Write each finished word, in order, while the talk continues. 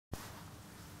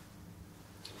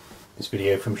This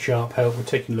video from Sharp Help, we're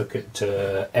taking a look at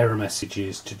error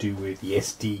messages to do with the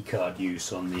SD card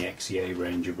use on the XE-A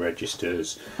range of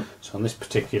registers. So on this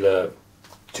particular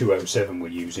 207 we're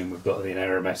using, we've got an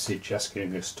error message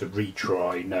asking us to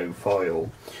retry no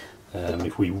file.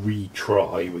 If we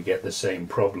retry, we get the same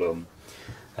problem.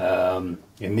 In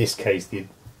this case,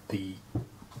 the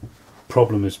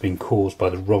problem has been caused by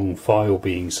the wrong file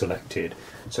being selected.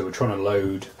 So we're trying to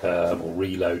load or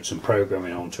reload some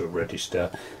programming onto a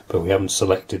register, but we haven't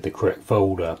selected the correct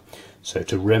folder. So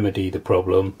to remedy the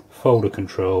problem, folder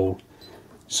control,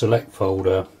 select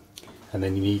folder, and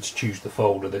then you need to choose the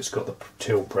folder that's got the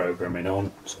till programming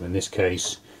on. So in this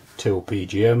case, till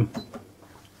PGM.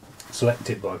 Select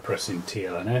it by pressing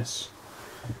TLNS,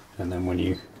 and then when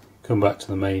you come back to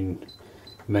the main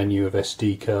menu of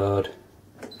SD card,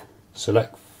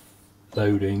 select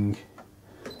loading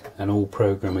and all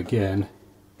program again.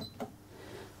 The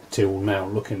till will now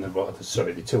look in the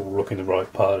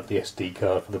right part of the SD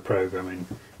card for the programming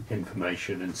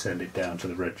information and send it down to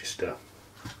the register.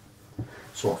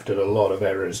 So often a lot of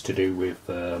errors to do with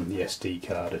the SD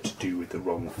card are to do with the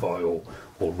wrong file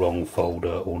or wrong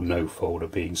folder or no folder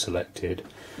being selected.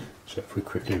 So if we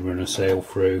quickly run a sail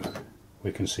through,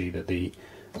 we can see that the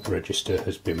register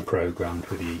has been programmed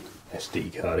with the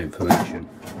SD card information.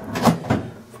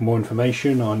 For more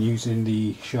information on using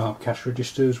the Sharp cache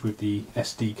registers with the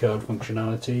SD card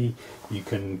functionality, you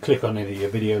can click on any of the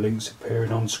video links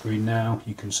appearing on screen now.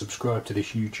 You can subscribe to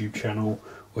this YouTube channel,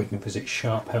 or you can visit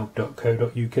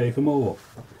sharphelp.co.uk for more.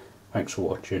 Thanks for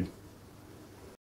watching.